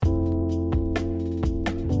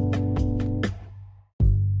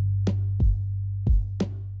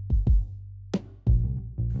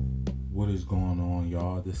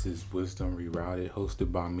y'all? This is Wisdom Rerouted,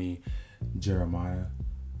 hosted by me, Jeremiah,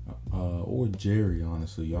 or Jerry.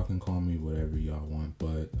 Honestly, y'all can call me whatever y'all want.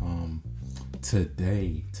 But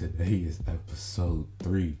today is episode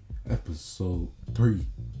three. All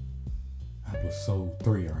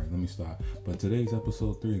right, let me stop. But today's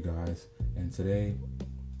episode 3, guys, and today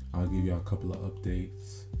I'll give y'all a couple of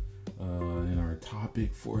updates. And our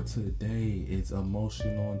topic for today is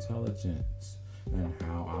emotional intelligence, and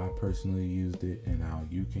how I personally used it and how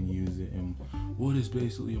you can use it, and what is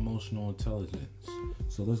basically emotional intelligence.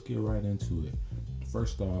 So let's get right into it.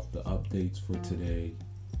 First off, the updates for today,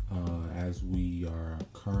 as we are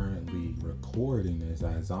currently recording this,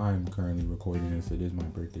 as I'm currently recording this, it is my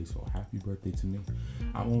birthday, so happy birthday to me.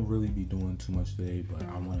 I won't really be doing too much today, but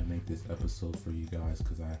I want to make this episode for you guys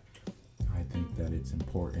because I think that it's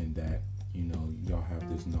important that, y'all have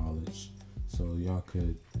this knowledge so y'all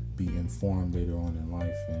could be informed later on in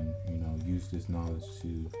life and, use this knowledge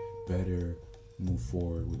to better move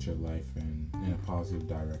forward with your life and in a positive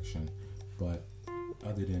direction. But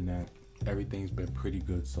other than that, everything's been pretty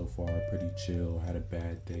good so far, pretty chill. Had a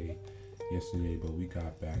bad day yesterday, but we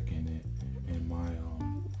got back in it, and my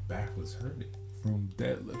back was hurting from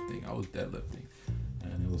deadlifting. I was deadlifting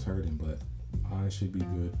and it was hurting, but I should be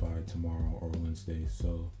good by tomorrow or Wednesday.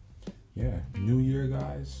 So yeah, new year,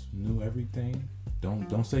 guys, new everything.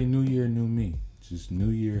 Don't say new year, new me. Just new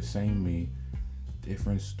year, same me.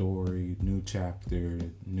 Different story, new chapter,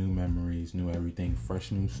 new memories, new everything.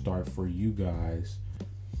 Fresh new start for you guys.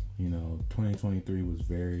 2023 was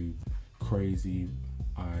very crazy.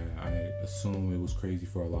 I assume it was crazy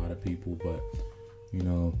for a lot of people, but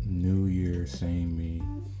new year, same me.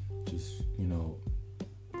 Just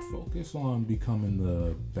focus on becoming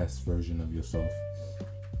the best version of yourself,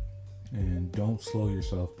 and don't slow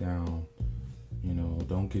yourself down.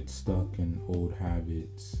 Don't get stuck in old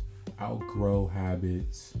habits. Outgrow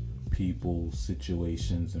habits, people,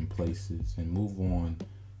 situations, and places, and move on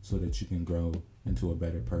so that you can grow into a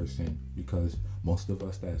better person. Because most of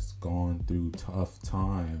us that's gone through tough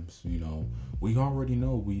times, we already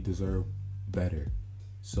know we deserve better.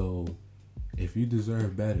 So if you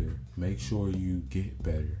deserve better, make sure you get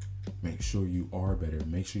better. Make sure you are better.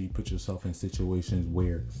 Make sure you put yourself in situations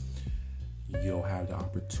where you'll have the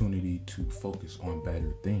opportunity to focus on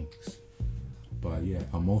better things. But yeah,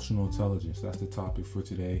 emotional intelligence, that's the topic for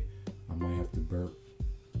today. I might have to burp.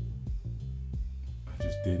 I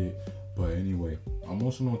just did it. But anyway,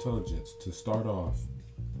 emotional intelligence. To start off,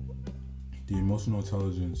 the emotional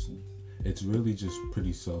intelligence, it's really just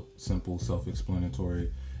pretty simple,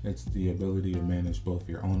 self-explanatory. It's the ability to manage both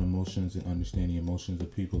your own emotions and understand the emotions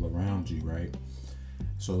of people around you, right?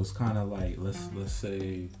 So it's kind of like, let's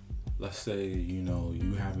say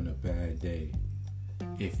you having a bad day.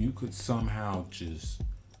 If you could somehow just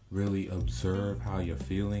really observe how you're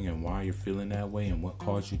feeling and why you're feeling that way and what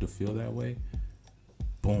caused you to feel that way,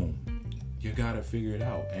 boom, you gotta figure it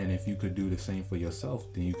out. And if you could do the same for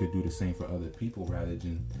yourself, then you could do the same for other people, rather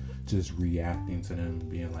than just reacting to them and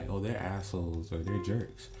being like, oh, they're assholes or they're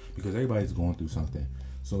jerks, because everybody's going through something.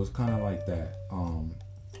 So it's kind of like that, or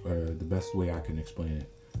the best way I can explain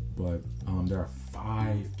it. But there are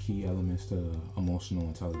 5 key elements to emotional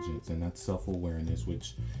intelligence, and that's self-awareness,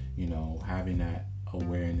 which, having that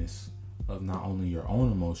awareness of not only your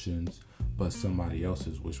own emotions, but somebody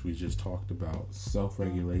else's, which we just talked about.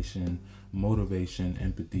 Self-regulation, motivation,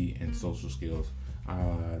 empathy, and social skills.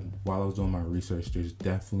 While I was doing my research, there's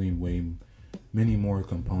definitely many more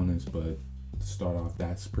components, but to start off,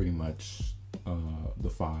 that's pretty much the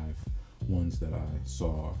 5 ones that I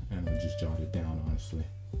saw, and I just jotted down, honestly.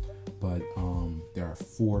 But there are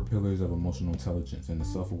 4 pillars of emotional intelligence, and the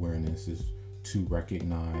self-awareness is to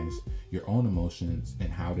recognize your own emotions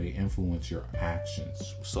and how they influence your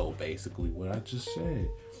actions. So basically what I just said,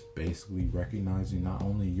 basically recognizing not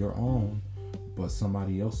only your own, but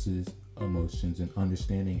somebody else's emotions and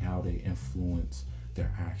understanding how they influence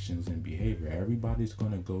their actions and behavior. Everybody's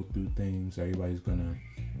going to go through things. Everybody's going to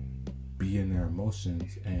be in their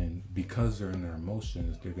emotions, and because they're in their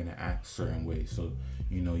emotions, they're going to act certain ways. So,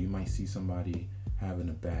 you might see somebody having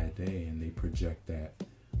a bad day and they project that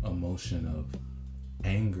emotion of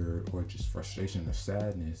anger or just frustration or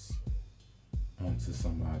sadness onto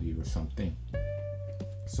somebody or something.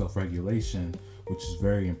 Self-regulation, which is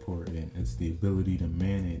very important, it's the ability to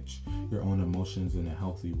manage your own emotions in a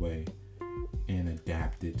healthy way and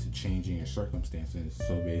adapt it to changing your circumstances.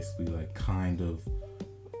 So basically, like, kind of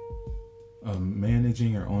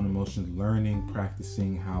managing your own emotions, learning,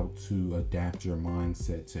 practicing how to adapt your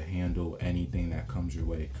mindset to handle anything that comes your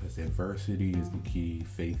way, because adversity is the key,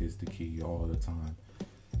 faith is the key all the time.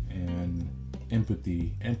 And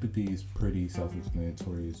empathy is pretty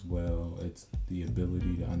self-explanatory as well. It's the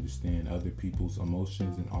ability to understand other people's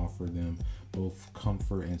emotions and offer them both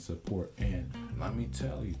comfort and support. And let me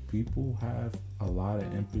tell you, people have a lot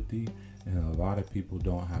of empathy and a lot of people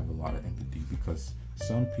don't have a lot of empathy, because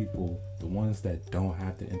some people, the ones that don't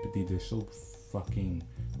have the empathy, they're so fucking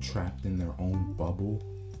trapped in their own bubble,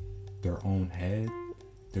 their own head.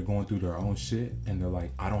 They're going through their own shit and they're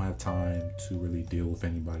like, I don't have time to really deal with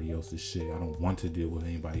anybody else's shit. I don't want to deal with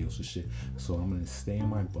anybody else's shit. So I'm going to stay in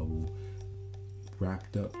my bubble,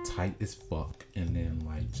 wrapped up tight as fuck. And then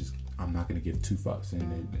like, just, I'm not going to give two fucks. And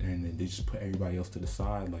then they just put everybody else to the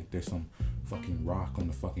side. Like there's some fucking rock on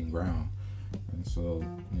the fucking ground. And so,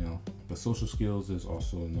 you know, the social skills is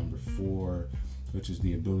also number 4, which is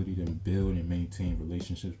the ability to build and maintain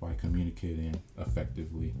relationships by communicating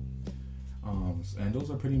effectively. And those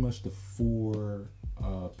are pretty much the 4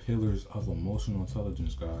 pillars of emotional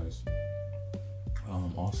intelligence, guys.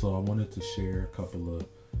 Also, I wanted to share a couple of,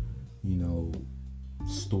 you know,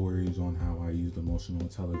 stories on how I used emotional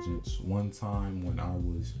intelligence. One time when I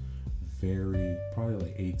was probably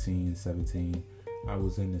like 18, 17, I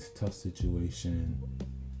was in this tough situation,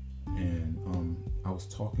 and I was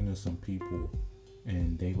talking to some people,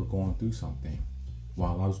 and they were going through something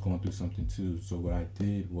while I was going through something too. So what I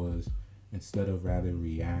did was, instead of rather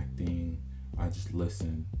reacting, I just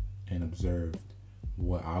listened and observed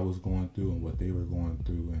what I was going through and what they were going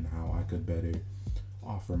through, and how I could better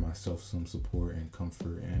offer myself some support and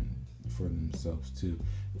comfort, and for themselves too.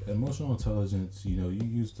 Emotional intelligence, you know, you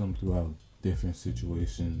use them throughout different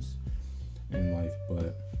situations in life,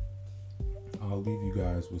 but I'll leave you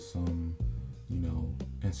guys with some, you know,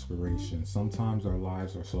 inspiration. Sometimes our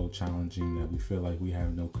lives are so challenging that we feel like we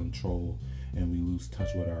have no control and we lose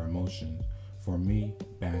touch with our emotions. For me,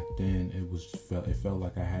 back then, it felt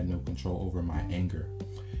like I had no control over my anger.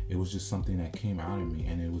 It was just something that came out of me,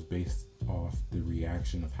 and it was based off the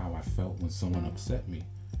reaction of how I felt when someone upset me.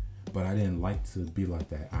 But I didn't like to be like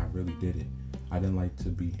that. I really didn't. I didn't like to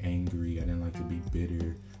be angry. I didn't like to be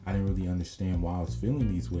bitter. I didn't really understand why I was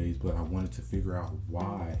feeling these ways, but I wanted to figure out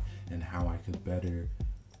why and how I could better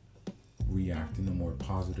react in a more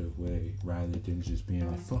positive way, rather than just being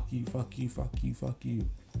like, fuck you, fuck you, fuck you, fuck you,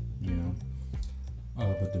 you know?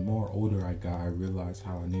 But the more older I got, I realized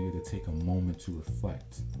how I needed to take a moment to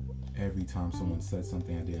reflect every time someone said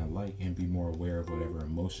something I didn't like, and be more aware of whatever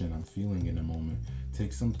emotion I'm feeling in the moment.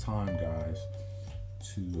 Take some time, guys,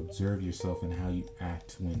 to observe yourself and how you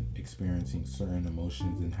act when experiencing certain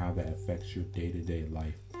emotions, and how that affects your day-to-day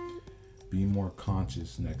life. Be more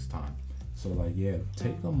conscious next time. So like, yeah,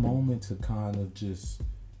 take a moment to kind of just,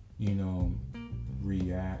 you know,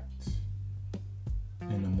 react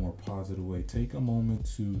in a more positive way. Take a moment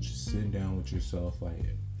to just sit down with yourself. Like,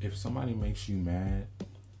 if somebody makes you mad,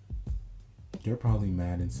 they're probably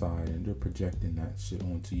mad inside and they're projecting that shit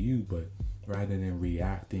onto you. But rather than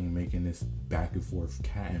reacting, making this back and forth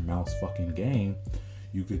cat and mouse fucking game,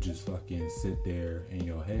 you could just fucking sit there in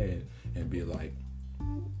your head and be like,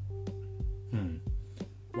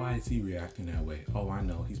 why is he reacting that way? Oh, I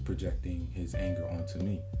know, he's projecting his anger onto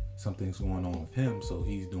me. Something's going on with him, so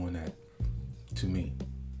he's doing that to me.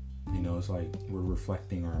 You know, it's like we're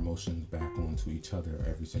reflecting our emotions back onto each other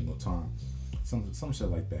every single time. Some shit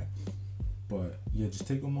like that. But yeah, just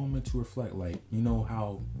take a moment to reflect. Like, you know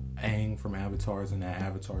how Aang from Avatar is in that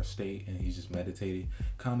Avatar state and he's just meditating?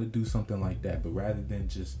 Kind of do something like that, but rather than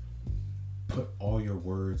just put all your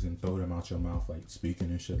words and throw them out your mouth, like speaking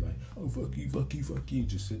and shit like, oh, fuck you, fuck you, fuck you.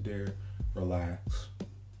 Just sit there, relax,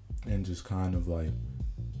 and just kind of like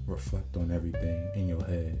reflect on everything in your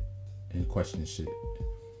head and question shit.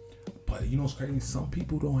 But you know what's crazy? Some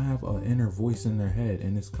people don't have an inner voice in their head,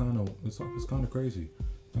 and it's kind of crazy,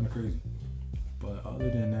 But other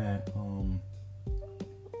than that,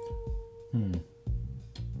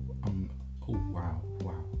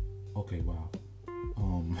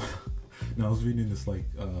 now I was reading this like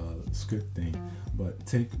script thing, but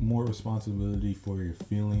take more responsibility for your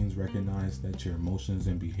feelings. Recognize that your emotions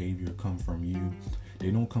and behavior come from you. They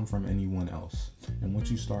don't come from anyone else. And once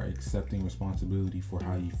you start accepting responsibility for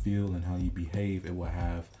how you feel and how you behave, it will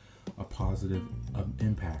have a positive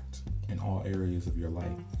impact in all areas of your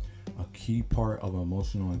life. A key part of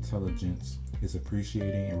emotional intelligence is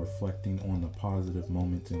appreciating and reflecting on the positive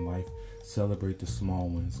moments in life. Celebrate the small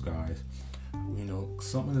ones, guys. You know,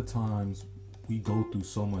 some of the times we go through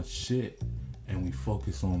so much shit and we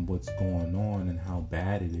focus on what's going on and how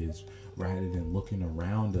bad it is, rather than looking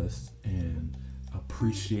around us and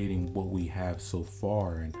appreciating what we have so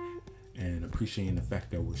far, and appreciating the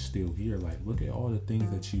fact that we're still here. Like, look at all the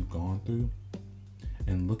things that you've gone through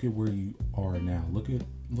and look at where you are now. Look at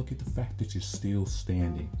Look at the fact that you're still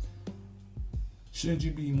standing. Shouldn't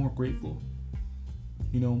you be more grateful?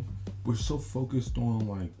 You know, we're so focused on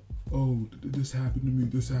like, oh, this happened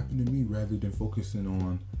to me, rather than focusing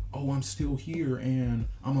on, oh, I'm still here and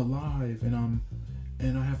I'm alive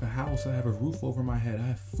and I have a house, I have a roof over my head, I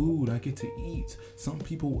have food, I get to eat. Some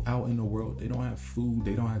people out in the world, they don't have food,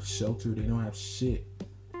 they don't have shelter, they don't have shit.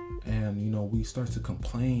 And, you know, we start to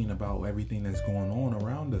complain about everything that's going on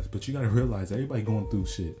around us. But you got to realize everybody going through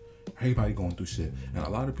shit. Everybody going through shit. And a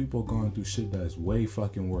lot of people are going through shit that's way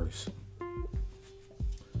fucking worse.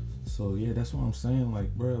 So, yeah, that's what I'm saying.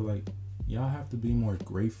 Like, bro, like, y'all have to be more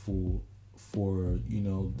grateful for, you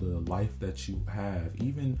know, the life that you have.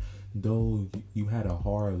 Even though you had a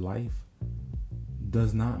hard life,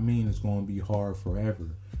 does not mean it's going to be hard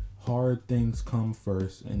forever. Hard things come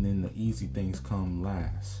first, and then the easy things come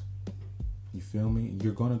last. You feel me?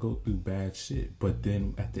 You're going to go through bad shit, but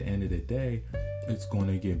then at the end of the day, it's going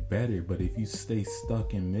to get better. But if you stay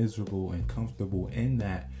stuck and miserable and comfortable in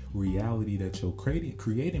that reality that you're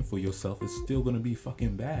creating for yourself, it's still going to be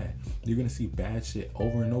fucking bad. You're going to see bad shit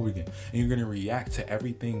over and over again. And you're going to react to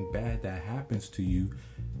everything bad that happens to you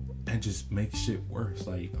and just make shit worse.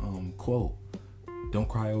 Like, quote, don't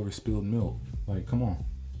cry over spilled milk. Like, come on.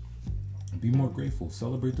 Be more grateful.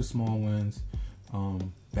 Celebrate the small wins.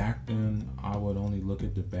 Back then, I would only look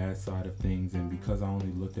at the bad side of things, and because I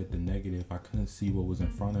only looked at the negative, I couldn't see what was in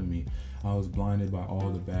front of me. I was blinded by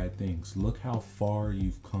all the bad things. Look how far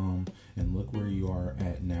you've come, and look where you are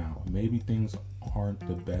at now. Maybe things aren't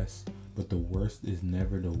the best, but the worst is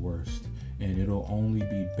never the worst, and it'll only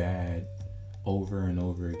be bad over and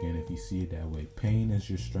over again if you see it that way. Pain is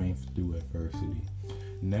your strength through adversity.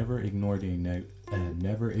 Never ignore the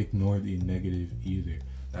negative either.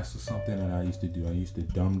 That's something that I used to do. I used to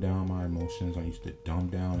dumb down my emotions. I used to dumb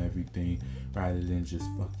down everything rather than just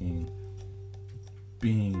fucking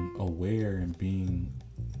being aware and being,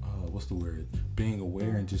 being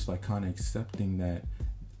aware and just like kind of accepting that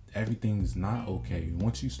everything is not okay.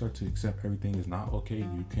 Once you start to accept everything is not okay,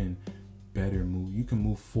 you can better move. You can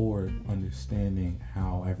move forward understanding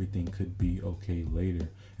how everything could be okay later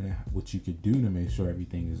and what you could do to make sure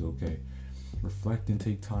everything is okay. Reflect and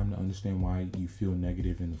take time to understand why you feel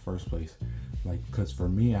negative in the first place. Like, because for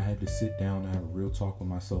me, I had to sit down and have a real talk with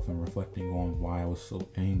myself and reflecting on why I was so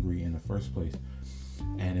angry in the first place.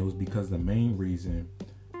 And it was because the main reason,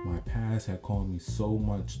 my past had caused me so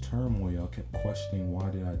much turmoil. I kept questioning,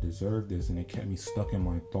 why did I deserve this? And it kept me stuck in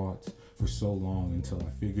my thoughts for so long until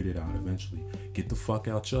I figured it out eventually. Get the fuck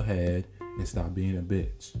out your head and stop being a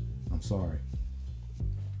bitch. I'm sorry.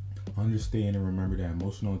 Understand and remember that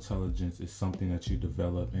emotional intelligence is something that you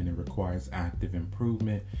develop, and it requires active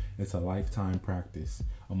improvement. It's a lifetime practice.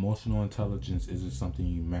 Emotional intelligence isn't something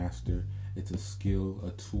you master. It's a skill,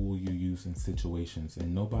 a tool you use in situations.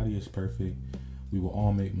 And nobody is perfect. We will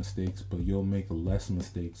all make mistakes, but you'll make less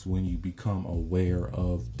mistakes when you become aware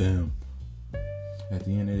of them. At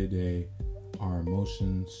the end of the day, our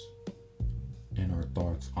emotions and our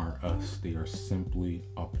thoughts aren't us. They are simply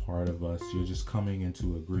a part of us. You're just coming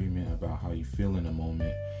into agreement about how you feel in a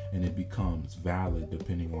moment, and it becomes valid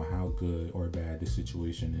depending on how good or bad the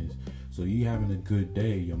situation is. So you having a good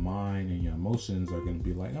day, your mind and your emotions are going to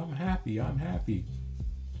be like, I'm happy.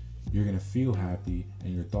 You're going to feel happy,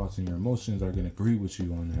 and your thoughts and your emotions are going to agree with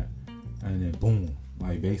you on that. And then boom,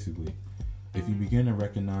 like basically, if you begin to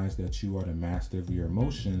recognize that you are the master of your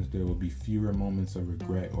emotions, there will be fewer moments of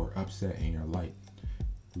regret or upset in your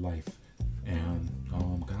life. And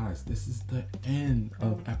guys, this is the end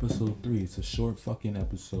of episode 3. It's a short fucking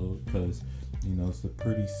episode because, you know, it's a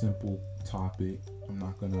pretty simple topic. I'm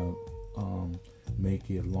not gonna make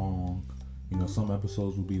it long. You know, some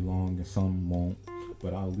episodes will be long and some won't.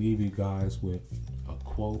 But I'll leave you guys with a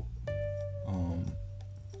quote.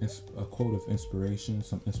 A quote of inspiration,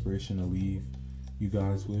 some inspiration to leave you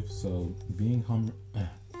guys with. So,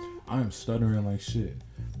 I am stuttering like shit.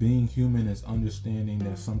 Being human is understanding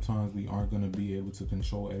that sometimes we aren't going to be able to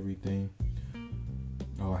control everything.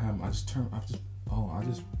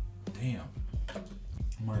 Damn.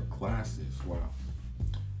 My glasses, wow.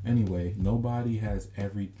 Anyway, nobody has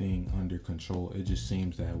everything under control. It just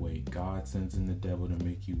seems that way. God sends in the devil to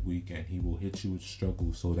make you weak, and he will hit you with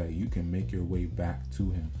struggle so that you can make your way back to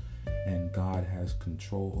him. And God has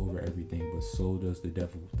control over everything, but so does the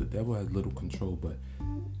devil. The devil has little control, but,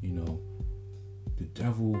 you know, the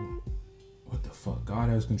devil, what the fuck? God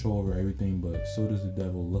has control over everything, but so does the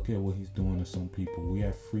devil. Look at what he's doing to some people. We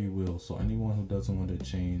have free will, so anyone who doesn't want to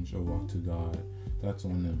change or walk to God, that's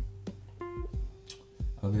on them.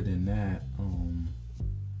 Other than that,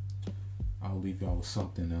 I'll leave y'all with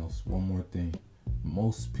something else. One more thing.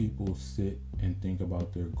 Most people sit and think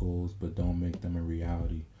about their goals but don't make them a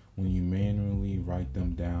reality. When you manually write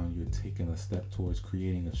them down, you're taking a step towards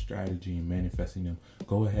creating a strategy and manifesting them.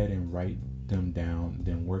 Go ahead and write them down,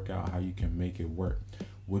 then work out how you can make it work.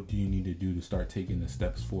 What do you need to do to start taking the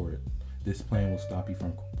steps for it? This plan will stop you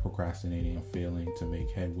from procrastinating and failing to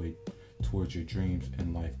make headway towards your dreams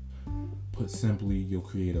in life. Put simply, you'll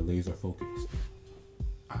create a laser focus.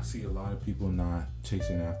 I see a lot of people not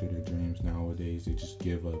chasing after their dreams nowadays. They just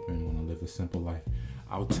give up and want to live a simple life.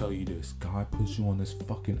 I'll tell you this, God puts you on this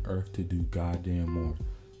fucking earth to do goddamn more.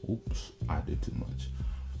 Oops, I did too much.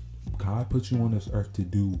 God puts you on this earth to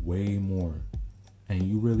do way more. And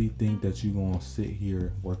you really think that you're going to sit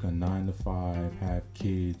here, work a 9 to 5, have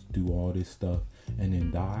kids, do all this stuff, and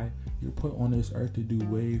then die? You're put on this earth to do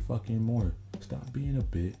way fucking more. Stop being a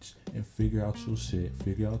bitch and figure out your shit,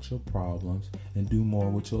 figure out your problems, and do more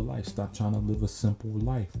with your life. Stop trying to live a simple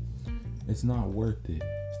life. It's not worth it.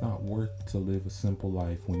 It's not worth to live a simple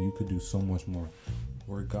life when you could do so much more.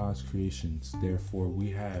 We're God's creations. Therefore, we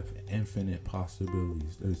have infinite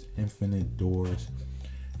possibilities. There's infinite doors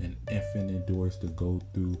and infinite doors to go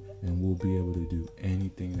through, and we'll be able to do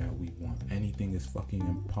anything that we want. Anything is fucking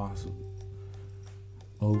impossible.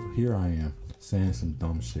 Oh, here I am saying some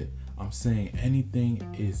dumb shit. I'm saying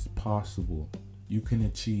anything is possible. You can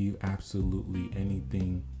achieve absolutely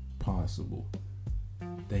anything possible.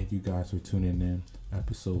 Thank you guys for tuning in.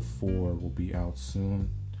 Episode 4 will be out soon.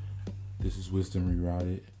 This is Wisdom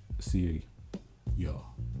Rerouted. See ya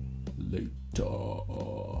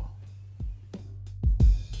later.